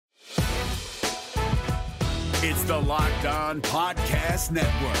It's the Locked On Podcast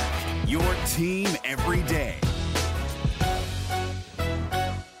Network, your team every day.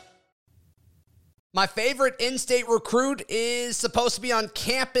 My favorite in-state recruit is supposed to be on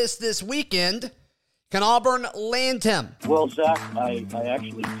campus this weekend. Can Auburn land him? Well, Zach, I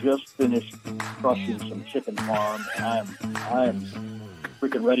actually just finished crushing some chicken farm, and I am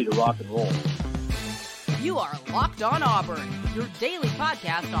freaking ready to rock and roll. You are Locked On Auburn, your daily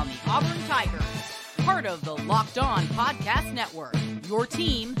podcast on the Auburn Tigers. Part of the Locked On Podcast Network, your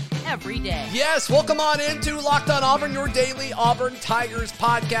team every day. Yes, welcome on into Locked On Auburn, your daily Auburn Tigers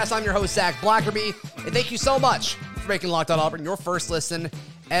podcast. I'm your host, Zach Blackerby, and thank you so much for making Locked On Auburn your first listen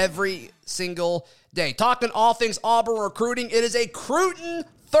every single day. Talking all things Auburn recruiting, it is a Cruton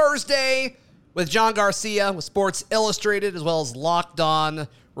Thursday with John Garcia with Sports Illustrated, as well as Locked On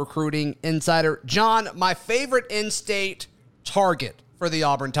Recruiting Insider. John, my favorite in-state target for the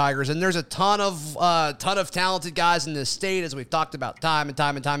Auburn Tigers, and there's a ton of talented guys in this state, as we've talked about time and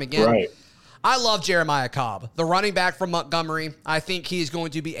time again. Right. I love Jeremiah Cobb, the running back from Montgomery. I think he's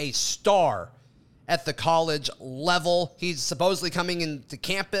going to be a star at the college level. He's supposedly coming into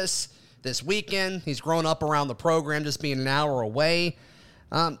campus this weekend. He's grown up around the program, just being an hour away.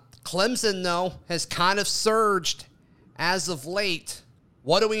 Clemson, though, has kind of surged as of late.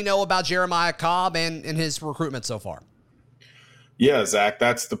 What do we know about Jeremiah Cobb and his recruitment so far? Yeah, Zach,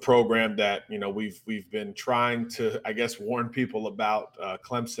 that's the program that, we've been trying to, I guess, warn people about.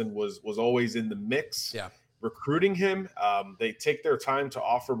 Clemson was always in the mix. Yeah. Recruiting him. They take their time to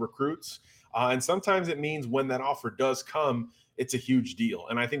offer recruits. And sometimes it means when that offer does come, it's a huge deal.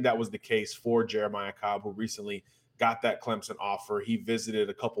 And I think that was the case for Jeremiah Cobb, who recently got that Clemson offer. He visited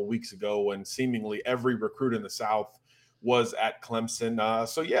a couple weeks ago when seemingly every recruit in the South was at Clemson.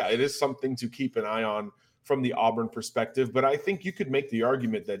 So, yeah, it is something to keep an eye on from the Auburn perspective. But I think you could make the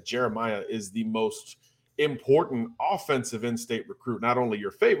argument that Jeremiah is the most important offensive in-state recruit, not only your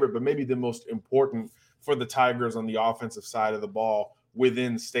favorite, but maybe the most important for the Tigers on the offensive side of the ball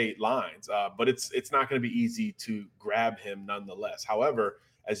within state lines. But it's not going to be easy to grab him nonetheless. However,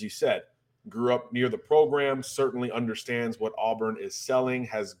 as you said, grew up near the program, certainly understands what Auburn is selling,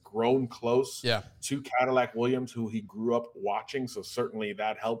 has grown close to Cadillac Williams, who he grew up watching. So certainly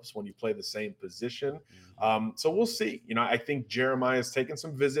that helps when you play the same position. So we'll see. I think Jeremiah has taken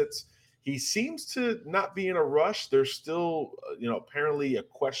some visits. He seems to not be in a rush. There's still, apparently a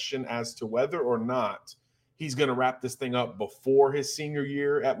question as to whether or not he's going to wrap this thing up before his senior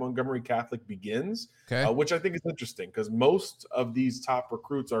year at Montgomery Catholic begins, which I think is interesting because most of these top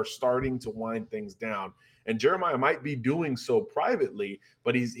recruits are starting to wind things down. And Jeremiah might be doing so privately,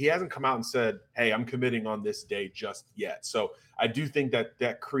 but he hasn't come out and said, hey, I'm committing on this day just yet. So I do think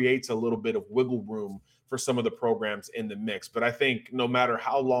that creates a little bit of wiggle room for some of the programs in the mix. But I think no matter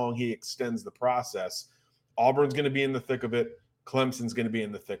how long he extends the process, Auburn's going to be in the thick of it. Clemson's going to be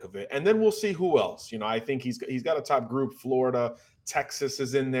in the thick of it. And then we'll see who else. I think he's got a top group. Florida, Texas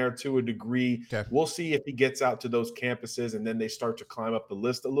is in there to a degree. Okay. We'll see if he gets out to those campuses and then they start to climb up the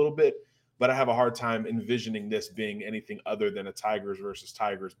list a little bit. But I have a hard time envisioning this being anything other than a Tigers versus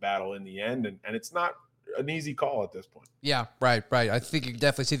Tigers battle in the end. And it's not an easy call at this point. Yeah, right. I think you can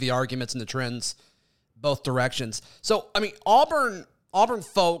definitely see the arguments and the trends both directions. So, Auburn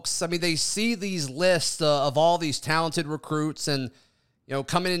folks, they see these lists of all these talented recruits and,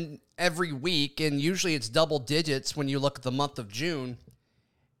 coming in every week, and usually it's double digits when you look at the month of June.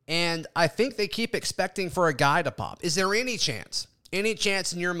 And I think they keep expecting for a guy to pop. Is there any chance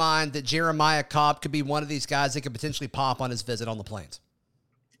in your mind that Jeremiah Cobb could be one of these guys that could potentially pop on his visit on the Plains?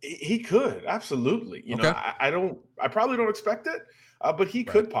 He could, absolutely. I probably don't expect it. But he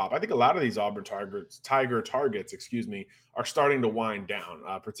could pop. I think a lot of these Auburn Tiger targets, are starting to wind down,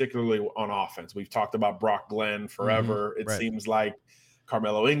 particularly on offense. We've talked about Brock Glenn forever. It seems like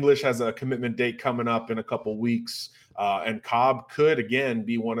Carmelo English has a commitment date coming up in a couple weeks. And Cobb could, again,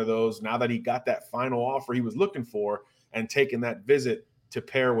 be one of those now that he got that final offer he was looking for and taking that visit to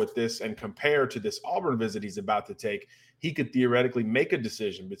pair with this and compare to this Auburn visit he's about to take. He could theoretically make a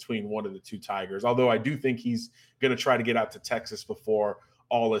decision between one of the two Tigers, although I do think he's going to try to get out to Texas before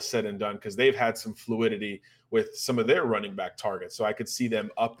all is said and done because they've had some fluidity with some of their running back targets. So I could see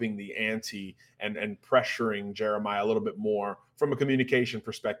them upping the ante and pressuring Jeremiah a little bit more from a communication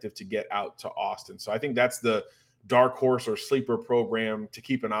perspective to get out to Austin. So I think that's the dark horse or sleeper program to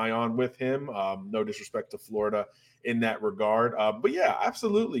keep an eye on with him. No disrespect to Florida in that regard. But yeah,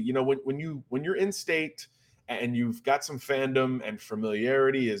 absolutely. When you're in state and you've got some fandom and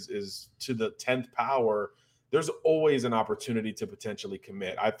familiarity is to the 10th power, there's always an opportunity to potentially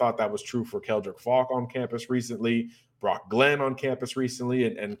commit. I thought that was true for Keldrick Falk on campus recently. Brock Glenn on campus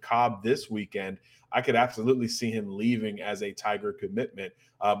recently and Cobb this weekend. I could absolutely see him leaving as a Tiger commitment.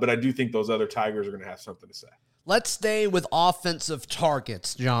 But I do think those other Tigers are going to have something to say. Let's stay with offensive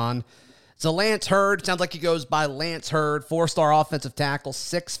targets, John. So Lance Hurd, sounds like he goes by Lance Hurd, 4-star offensive tackle,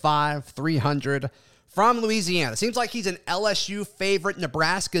 6'5", 300, from Louisiana. Seems like he's an LSU favorite.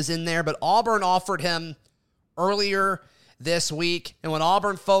 Nebraska's in there, but Auburn offered him earlier this week. And when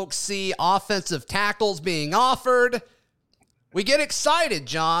Auburn folks see offensive tackles being offered, we get excited,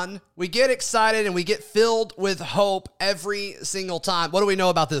 John. We get excited and we get filled with hope every single time. What do we know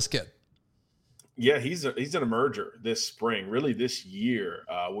about this kid? Yeah, he's an emerger this spring, really this year.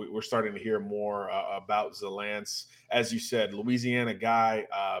 We're starting to hear more about Zalance. As you said, Louisiana guy,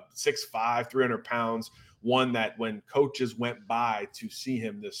 6'5", 300 pounds, one that when coaches went by to see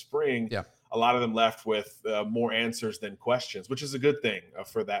him this spring, a lot of them left with more answers than questions, which is a good thing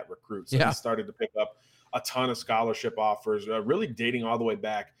for that recruit. So he started to pick up a ton of scholarship offers, really dating all the way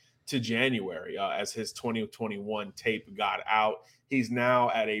back to January as his 2021 tape got out. He's now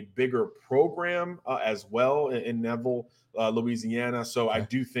at a bigger program as well in Neville, Louisiana. So I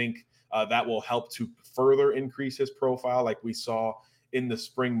do think that will help to further increase his profile like we saw in the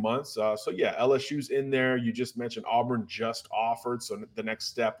spring months. So yeah, LSU's in there. You just mentioned Auburn just offered. So the next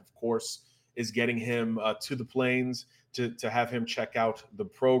step, of course, is getting him to the Plains to have him check out the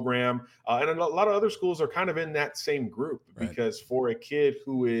program. And a lot of other schools are kind of in that same group because for a kid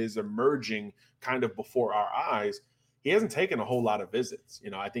who is emerging kind of before our eyes, he hasn't taken a whole lot of visits.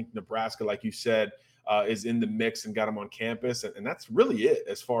 I think Nebraska, like you said, is in the mix and got him on campus. And that's really it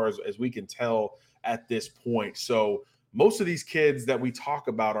as far as we can tell at this point. So most of these kids that we talk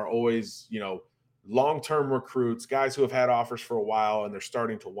about are always, long-term recruits, guys who have had offers for a while and they're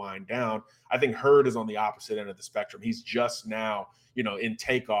starting to wind down. I think Hurd is on the opposite end of the spectrum. He's just now, in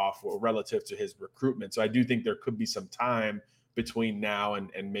takeoff relative to his recruitment. So I do think there could be some time between now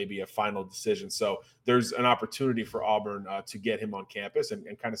and maybe a final decision. So there's an opportunity for Auburn to get him on campus and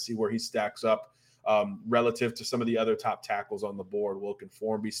kind of see where he stacks up relative to some of the other top tackles on the board. Wilkin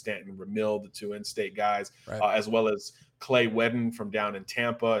Formby, Stanton Ramil, the two in-state guys, as well as Clay Wedden from down in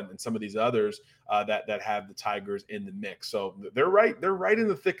Tampa and some of these others that have the Tigers in the mix. So they're right in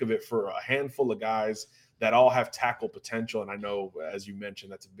the thick of it for a handful of guys that all have tackle potential. And I know, as you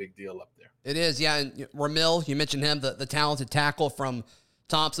mentioned, that's a big deal up there. It is, yeah. And Ramil, you mentioned him, the talented tackle from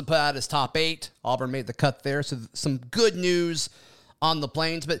Thompson, put out his top 8. Auburn made the cut there. So some good news on the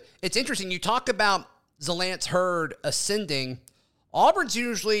Plains. But it's interesting. You talk about Zalance Hurd ascending. Auburn's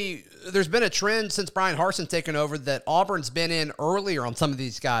usually, there's been a trend since Brian Harsin taken over that Auburn's been in earlier on some of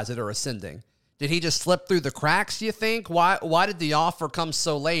these guys that are ascending. Did he just slip through the cracks, you think? Why did the offer come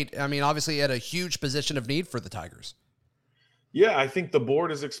so late? I mean, obviously, he had a huge position of need for the Tigers. Yeah, I think the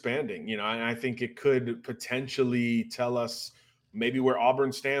board is expanding, and I think it could potentially tell us maybe where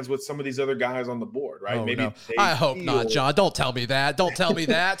Auburn stands with some of these other guys on the board, right? Oh, maybe no. I hope not, John. Don't tell me that. Don't tell me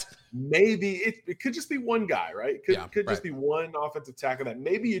that. Maybe it could just be one guy, right? It could just be one offensive tackle that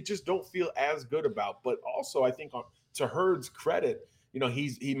maybe you just don't feel as good about. But also, I think to Hurd's credit,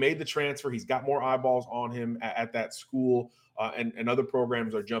 he made the transfer. He's got more eyeballs on him at that school, and other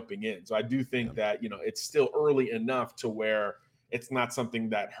programs are jumping in. So I do think that, it's still early enough to where it's not something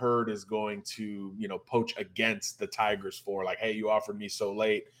that Hurd is going to, poach against the Tigers for, like, hey, you offered me so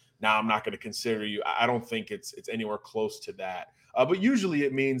late, now I'm not going to consider you. I don't think it's anywhere close to that. But usually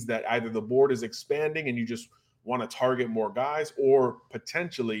it means that either the board is expanding and you just want to target more guys, or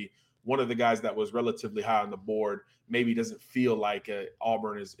potentially one of the guys that was relatively high on the board maybe doesn't feel like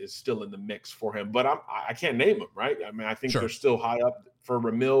Auburn is still in the mix for him. But I can't name them, right? I mean, I think they're still high up. For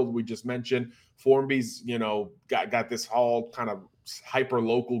Ramil, we just mentioned. Formby's, got this whole kind of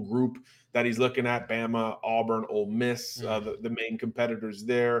hyper-local group that he's looking at. Bama, Auburn, Ole Miss, the main competitors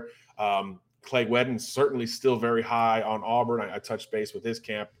there. Clay Wedden certainly still very high on Auburn. I touched base with his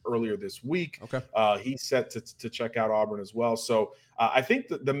camp earlier this week. Okay. He's set to check out Auburn as well. So I think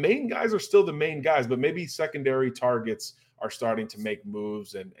the main guys are still the main guys, but maybe secondary targets are starting to make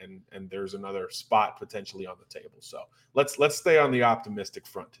moves, and there's another spot potentially on the table. So let's stay on the optimistic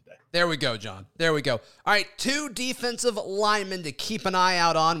front today. There we go, John. There we go. All right, 2 defensive linemen to keep an eye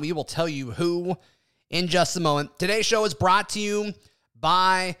out on. We will tell you who in just a moment. Today's show is brought to you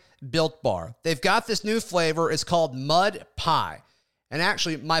by Built Bar. They've got this new flavor. It's called Mud Pie. And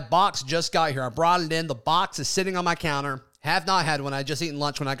actually, my box just got here. I brought it in. The box is sitting on my counter. Have not had one. I just eaten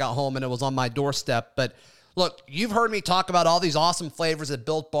lunch when I got home, and it was on my doorstep. But look, you've heard me talk about all these awesome flavors that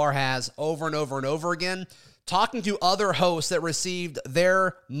Built Bar has over and over and over again. Talking to other hosts that received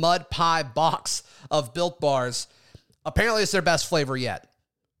their Mud Pie box of Built Bars, apparently it's their best flavor yet.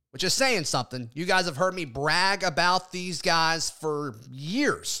 which is saying something. You guys have heard me brag about these guys for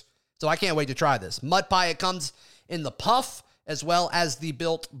years, so I can't wait to try this. Mud Pie, it comes in the puff as well as the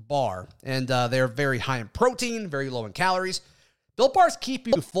Built Bar, and they're very high in protein, very low in calories. Built Bars keep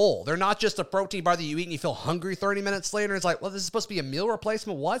you full. They're not just a protein bar that you eat and you feel hungry 30 minutes later. It's like, well, this is supposed to be a meal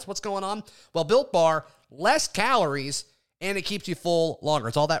replacement. What's going on? Well, Built Bar, less calories, and it keeps you full longer.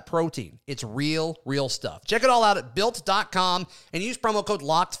 It's all that protein. It's real stuff. Check it all out at Built.com and use promo code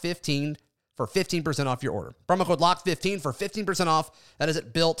LOCKED15 for 15% off your order. Promo code LOCKED15 for 15% off. That is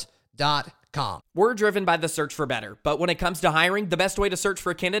at Built.com. We're driven by the search for better, but when it comes to hiring, the best way to search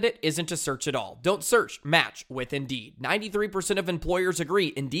for a candidate isn't to search at all. Don't search, match with Indeed. 93% of employers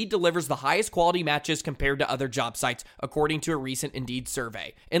agree Indeed delivers the highest quality matches compared to other job sites, according to a recent Indeed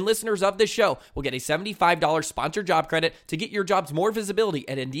survey. And listeners of this show will get a $75 sponsored job credit to get your jobs more visibility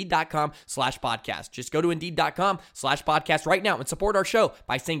at Indeed.com/podcast. Just go to Indeed.com/podcast right now and support our show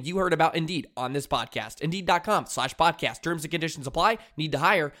by saying you heard about Indeed on this podcast. Indeed.com/podcast. Terms and conditions apply. Need to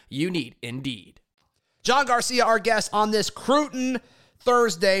hire? You need Indeed. John Garcia, our guest on this Cruton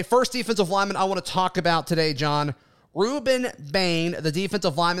Thursday. First defensive lineman I want to talk about today, John. Ruben Bain, the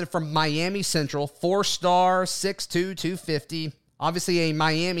defensive lineman from Miami Central, 4-star, 6'2", 250. Obviously a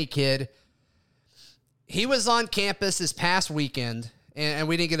Miami kid. He was on campus this past weekend, and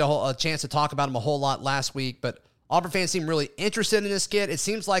we didn't get a chance to talk about him a whole lot last week, but Auburn fans seem really interested in this kid. It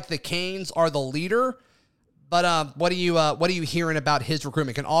seems like the Canes are the leader. But what are you hearing about his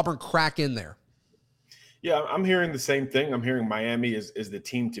recruitment? Can Auburn crack in there? Yeah, I'm hearing the same thing. I'm hearing Miami is the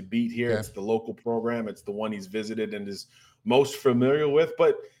team to beat here. Yeah. It's the local program. It's the one he's visited and is most familiar with.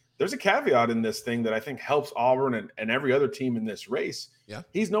 But there's a caveat in this thing that I think helps Auburn and every other team in this race. Yeah,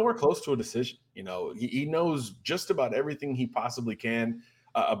 he's nowhere close to a decision. You know, he knows just about everything he possibly can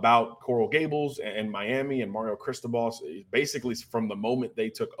about Coral Gables and Miami and Mario Cristobal. So basically, from the moment they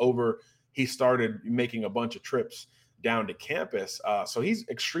took over, he started making a bunch of trips down to campus. So he's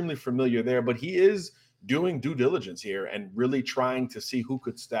extremely familiar there, but he is doing due diligence here and really trying to see who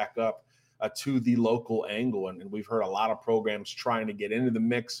could stack up to the local angle. And we've heard a lot of programs trying to get into the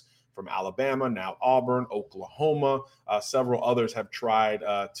mix from Alabama, now Auburn, Oklahoma. Several others have tried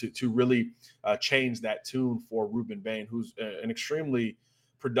to really change that tune for Ruben Bain, who's an extremely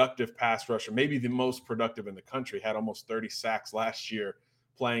productive pass rusher, maybe the most productive in the country, had almost 30 sacks last year,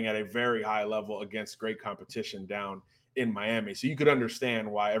 playing at a very high level against great competition down in Miami. So you could understand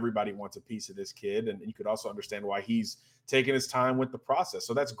why everybody wants a piece of this kid, and you could also understand why he's taking his time with the process.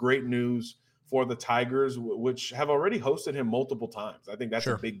 So that's great news for the Tigers, which have already hosted him multiple times. I think that's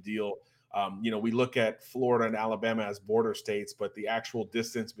a big deal. We look at Florida and Alabama as border states, but the actual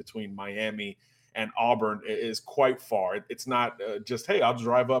distance between Miami and Auburn is quite far. It's not just, hey, I'll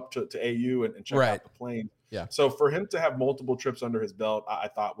drive up to AU and check out the plane. Yeah. So for him to have multiple trips under his belt, I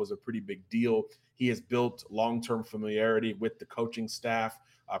thought was a pretty big deal. He has built long-term familiarity with the coaching staff,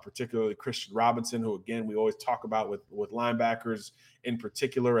 particularly Christian Robinson, who, again, we always talk about with linebackers in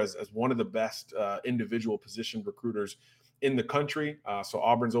particular as one of the best individual position recruiters in the country. So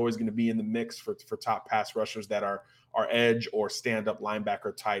Auburn's always going to be in the mix for top pass rushers that are edge or stand-up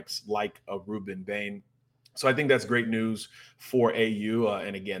linebacker types like a Ruben Bain. So I think that's great news for AU.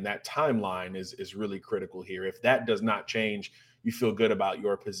 And again, that timeline is really critical here. If that does not change, you feel good about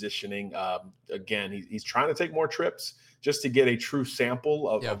your positioning. Again, he's trying to take more trips just to get a true sample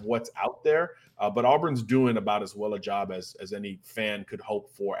of what's out there. But Auburn's doing about as well a job as any fan could hope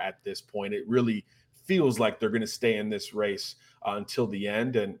for at this point. It really feels like they're going to stay in this race until the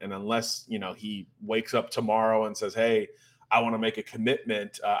end. And unless, he wakes up tomorrow and says, hey, I want to make a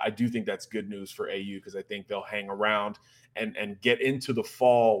commitment, I do think that's good news for AU, because I think they'll hang around and get into the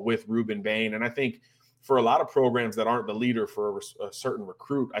fall with Ruben Bain. And I think for a lot of programs that aren't the leader for a certain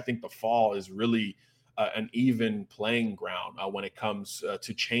recruit, I think the fall is really an even playing ground when it comes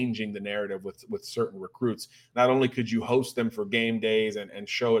to changing the narrative with certain recruits. Not only could you host them for game days and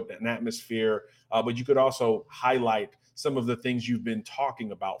show it an atmosphere, but you could also highlight some of the things you've been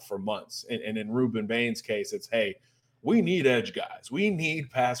talking about for months. And in Ruben Bain's case, it's, hey, we need edge guys. We need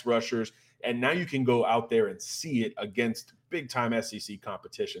pass rushers. And now you can go out there and see it against big-time SEC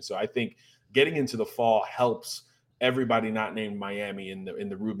competition. So I think getting into the fall helps everybody not named Miami in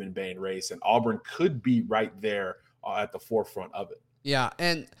the Ruben Bain race. And Auburn could be right there at the forefront of it. Yeah,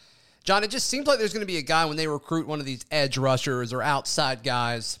 and John, it just seems like there's going to be a guy when they recruit one of these edge rushers or outside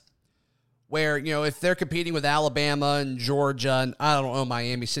guys where, if they're competing with Alabama and Georgia, and I don't know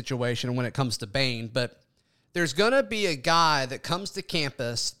Miami's situation when it comes to Bain, but there's going to be a guy that comes to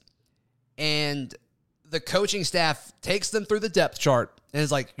campus and the coaching staff takes them through the depth chart and is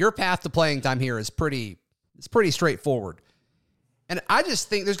like, your path to playing time here is pretty straightforward. And I just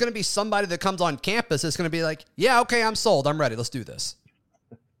think there's going to be somebody that comes on campus that's going to be like, yeah, okay, I'm sold. I'm ready. Let's do this.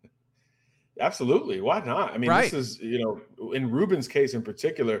 Absolutely. Why not? I mean, Right. This is, in Ruben's case in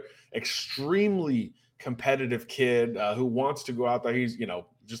particular, extremely competitive kid who wants to go out there. He's,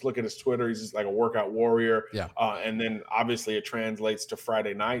 just look at his Twitter. He's just like a workout warrior. Yeah. And then obviously it translates to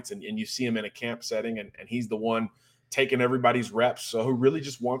Friday nights and you see him in a camp setting and he's the one taking everybody's reps. So who really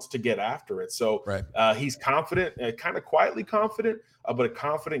just wants to get after it. So right. He's confident, kind of quietly confident, but a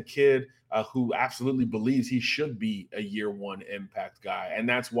confident kid who absolutely believes he should be a year one impact guy. And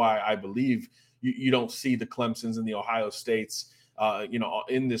that's why I believe you don't see the Clemsons and the Ohio States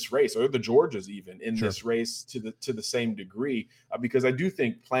in this race, or the Georgias even in this race to the same degree, because I do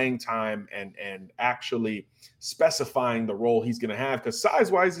think playing time and actually specifying the role he's going to have, because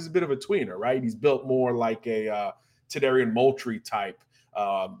size-wise he's a bit of a tweener, right? He's built more like a Tadarian Moultrie type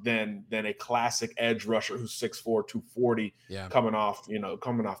than a classic edge rusher who's 6'4", 240 coming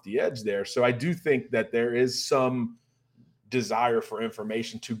off the edge there. So I do think that there is some desire for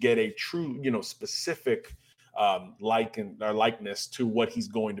information to get a true, specific likeness to what he's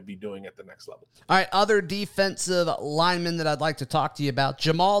going to be doing at the next level. All right, other defensive linemen that I'd like to talk to you about.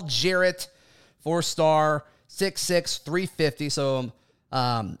 Jamal Jarrett, 4-star, 6'6", 350. So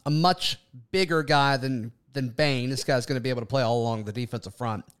a much bigger guy than Bain. This guy's going to be able to play all along the defensive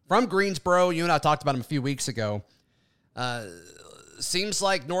front. From Greensboro, you and I talked about him a few weeks ago. Seems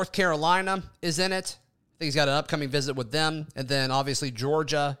like North Carolina is in it. I think he's got an upcoming visit with them. And then obviously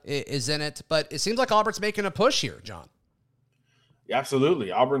Georgia is in it. But it seems like Auburn's making a push here, John. Yeah,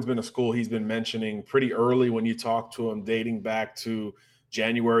 absolutely. Auburn's been a school he's been mentioning pretty early when you talk to him, dating back to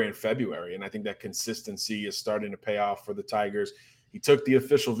January and February. And I think that consistency is starting to pay off for the Tigers. He took the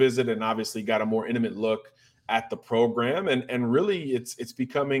official visit and obviously got a more intimate look at the program. And really it's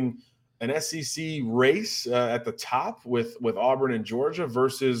becoming an SEC race at the top with Auburn and Georgia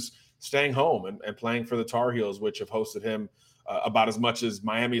versus staying home and playing for the Tar Heels, which have hosted him about as much as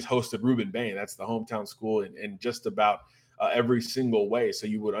Miami's hosted Ruben Bain. That's the hometown school in just about every single way. So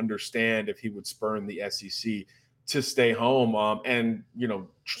you would understand if he would spurn the SEC to stay home.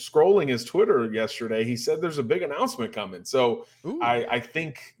 Scrolling his Twitter yesterday, he said there's a big announcement coming. So I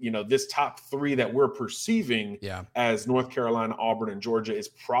think, this top three that we're perceiving as North Carolina, Auburn, and Georgia is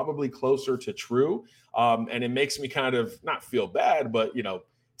probably closer to true. And it makes me kind of not feel bad, but,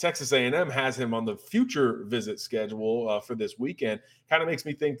 Texas A&M has him on the future visit schedule for this weekend. Kind of makes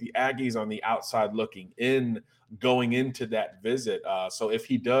me think the Aggies on the outside looking in going into that visit. So if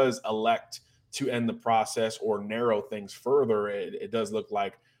he does elect to end the process or narrow things further, it does look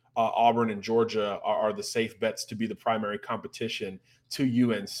like Auburn and Georgia are the safe bets to be the primary competition to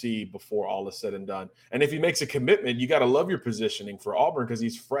UNC before all is said and done. And if he makes a commitment, you got to love your positioning for Auburn because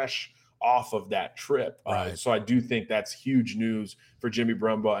he's fresh off of that trip. Right. So I do think that's huge news for Jimmy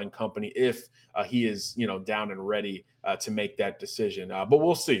Brumbaugh and company if he is, down and ready to make that decision. But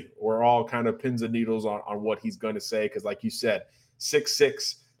we'll see. We're all kind of pins and needles on what he's going to say because, like you said,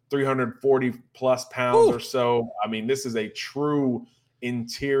 6'6", 340 plus pounds or so. I mean, this is a true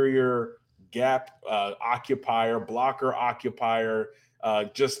interior gap occupier, blocker occupier,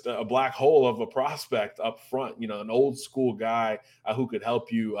 just a black hole of a prospect up front, an old school guy who could help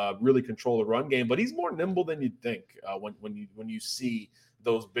you really control the run game, but he's more nimble than you'd think when you see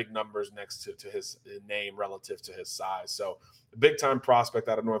those big numbers next to his name relative to his size. So a big time prospect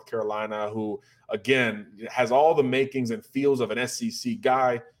out of North Carolina who, again, has all the makings and feels of an SEC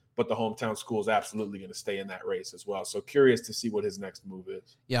guy, but the hometown school is absolutely going to stay in that race as well. So curious to see what his next move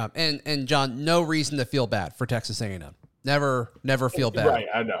is. Yeah, and John, no reason to feel bad for Texas A&M. Never feel bad. Right,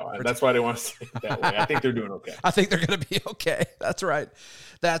 I know. That's why they want to say it that way. I think they're doing okay. I think they're going to be okay. That's right.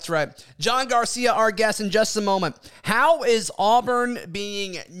 John Garcia, our guest in just a moment. How is Auburn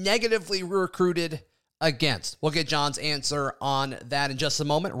being negatively recruited against? We'll get John's answer on that in just a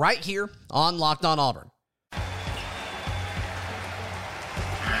moment, right here on Locked On Auburn.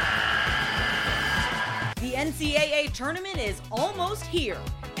 The NCAA tournament is almost here,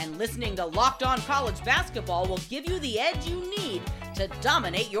 and listening to Locked On College Basketball will give you the edge you need to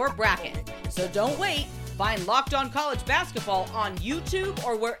dominate your bracket. So don't wait. Find Locked On College Basketball on YouTube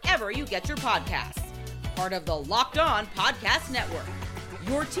or wherever you get your podcasts. Part of the Locked On Podcast Network.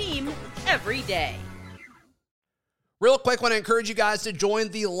 Your team every day. Real quick, want to encourage you guys to join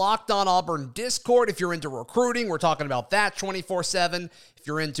the Locked On Auburn Discord. If you're into recruiting, we're talking about that 24/7. If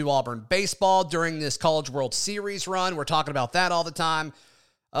you're into Auburn baseball during this College World Series run, we're talking about that all the time.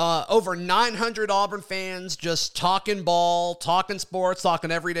 Over 900 Auburn fans just talking ball, talking sports,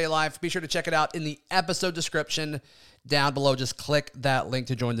 talking everyday life. Be sure to check it out in the episode description down below. Just click that link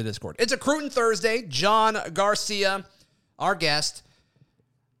to join the Discord. It's a Recruiting Thursday. John Garcia, our guest,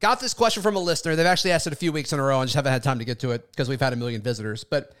 got this question from a listener. They've actually asked it a few weeks in a row and just haven't had time to get to it because we've had a million visitors.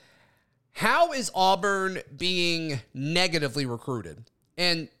 But how is Auburn being negatively recruited?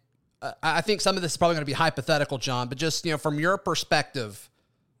 And I think some of this is probably going to be hypothetical, John, but just, from your perspective,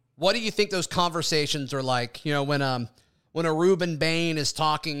 what do you think those conversations are like? When a Reuben Bain is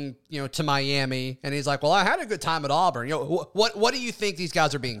talking, to Miami and he's like, well, I had a good time at Auburn. What do you think these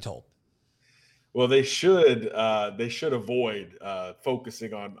guys are being told? Well, they should avoid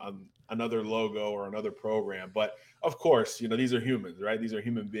focusing on another logo or another program. But of course, these are humans, right? These are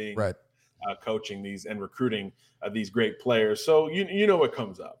human beings, right? Coaching these and recruiting these great players. So you know what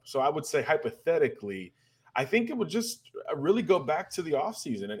comes up. So I would say hypothetically, I think it would just really go back to the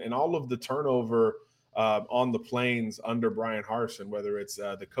offseason and all of the turnover on the Plains under Brian Harsin, whether it's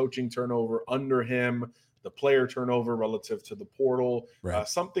the coaching turnover under him, the player turnover relative to the portal, right.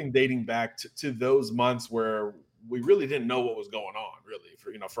 Something dating back to those months where we really didn't know what was going on, really,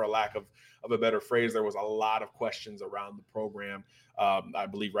 for a lack of a better phrase. There was a lot of questions around the program, I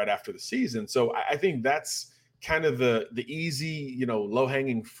believe, right after the season. So I think that's kind of the easy,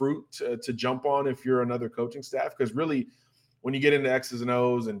 low-hanging fruit to jump on if you're another coaching staff, because really when you get into X's and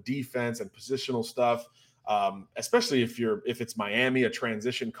O's and defense and positional stuff, especially if it's Miami, a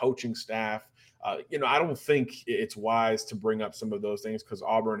transition coaching staff, I don't think it's wise to bring up some of those things because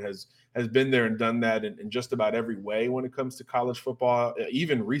Auburn has been there and done that in just about every way when it comes to college football.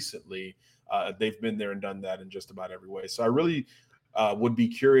 Even recently, they've been there and done that in just about every way. So I really would be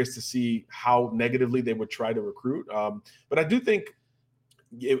curious to see how negatively they would try to recruit. But I do think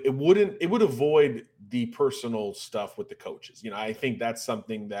it would avoid the personal stuff with the coaches. I think that's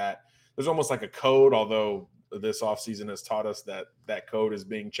something that there's almost like a code, although this offseason has taught us that code is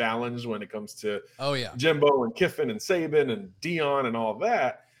being challenged when it comes to Jimbo and Kiffin and Saban and Dion and all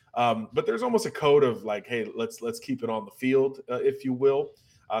that. But there's almost a code of like, hey, let's keep it on the field, if you will.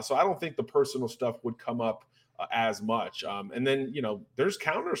 So I don't think the personal stuff would come up as much. And then, there's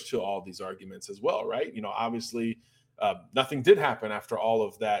counters to all these arguments as well, right? Obviously nothing did happen after all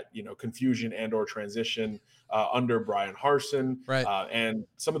of that, confusion and or transition under Brian Harsin. Right. And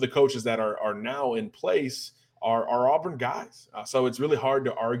some of the coaches that are now in place are Auburn guys. So it's really hard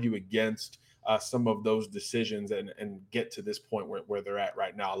to argue against some of those decisions and get to this point where they're at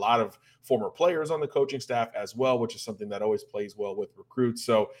right now. A lot of former players on the coaching staff as well, which is something that always plays well with recruits.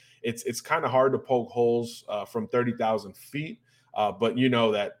 So it's kind of hard to poke holes from 30,000 feet. But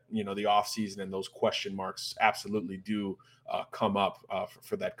that, the offseason and those question marks absolutely do come up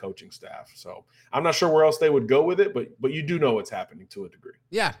for that coaching staff. So I'm not sure where else they would go with it, but you do know what's happening to a degree.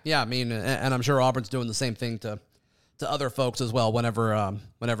 Yeah. I mean, and I'm sure Auburn's doing the same thing to other folks as well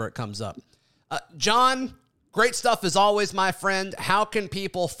whenever it comes up. John, great stuff as always, my friend. How can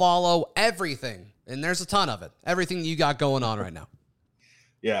people follow everything? And there's a ton of it. Everything you got going on right now.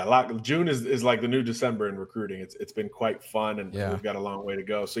 Yeah, June is like the new December in recruiting. It's been quite fun, and we've got a long way to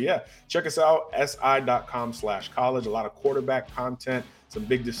go. So, check us out, si.com/college. A lot of quarterback content, some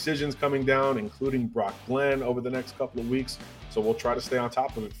big decisions coming down, including Brock Glenn over the next couple of weeks. So we'll try to stay on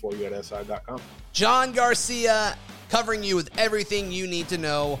top of it for you at si.com. John Garcia covering you with everything you need to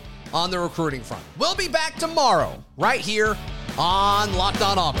know on the recruiting front. We'll be back tomorrow right here on Locked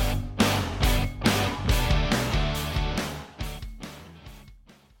On Auburn.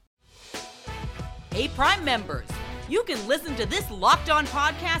 Hey, Prime members, you can listen to this Locked On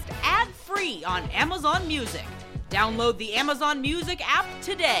podcast ad-free on Amazon Music. Download the Amazon Music app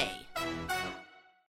today.